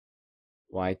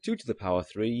why 2 to the power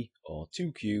 3 or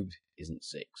 2 cubed isn't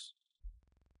 6.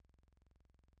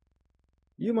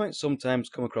 You might sometimes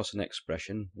come across an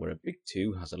expression where a big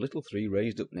 2 has a little 3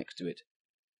 raised up next to it.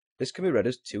 This can be read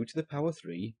as 2 to the power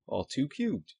 3 or 2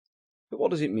 cubed. But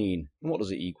what does it mean and what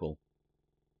does it equal?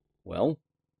 Well,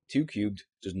 2 cubed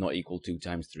does not equal 2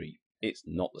 times 3. It's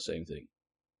not the same thing.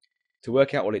 To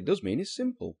work out what it does mean is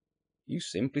simple. You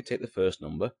simply take the first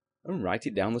number and write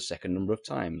it down the second number of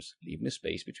times, leaving a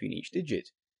space between each digit.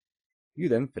 You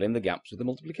then fill in the gaps with the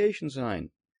multiplication sign.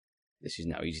 This is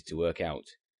now easy to work out.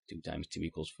 2 times 2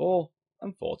 equals 4,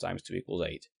 and 4 times 2 equals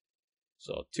 8.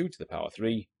 So 2 to the power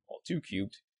 3, or 2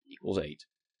 cubed, equals 8.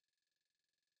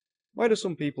 Why do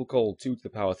some people call 2 to the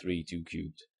power 3 2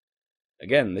 cubed?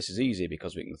 Again, this is easy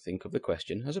because we can think of the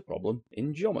question as a problem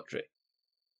in geometry.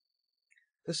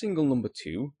 The single number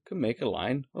 2 can make a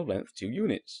line of length 2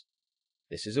 units.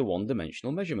 This is a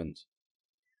one-dimensional measurement.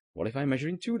 What if I measure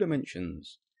in 2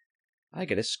 dimensions? I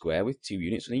get a square with 2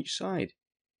 units on each side.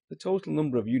 The total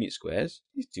number of unit squares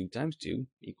is 2 times 2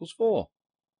 equals 4.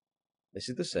 This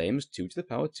is the same as 2 to the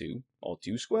power 2, or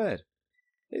 2 squared.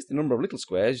 It's the number of little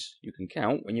squares you can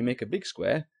count when you make a big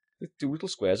square with 2 little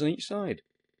squares on each side.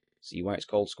 See why it's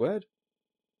called squared?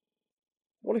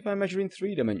 What if I measure in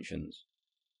 3 dimensions?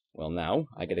 Well, now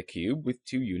I get a cube with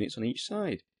 2 units on each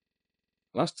side.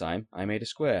 Last time I made a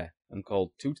square and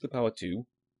called 2 to the power 2,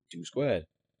 2 squared.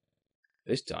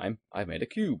 This time I've made a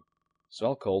cube, so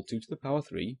I'll call 2 to the power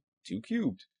 3, 2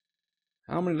 cubed.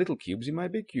 How many little cubes in my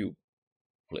big cube?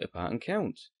 Pull it apart and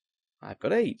count. I've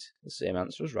got 8, the same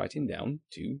answer as writing down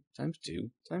 2 times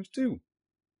 2 times 2.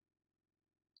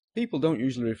 People don't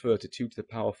usually refer to 2 to the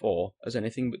power 4 as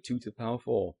anything but 2 to the power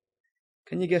 4.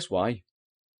 Can you guess why?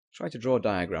 Try to draw a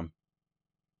diagram.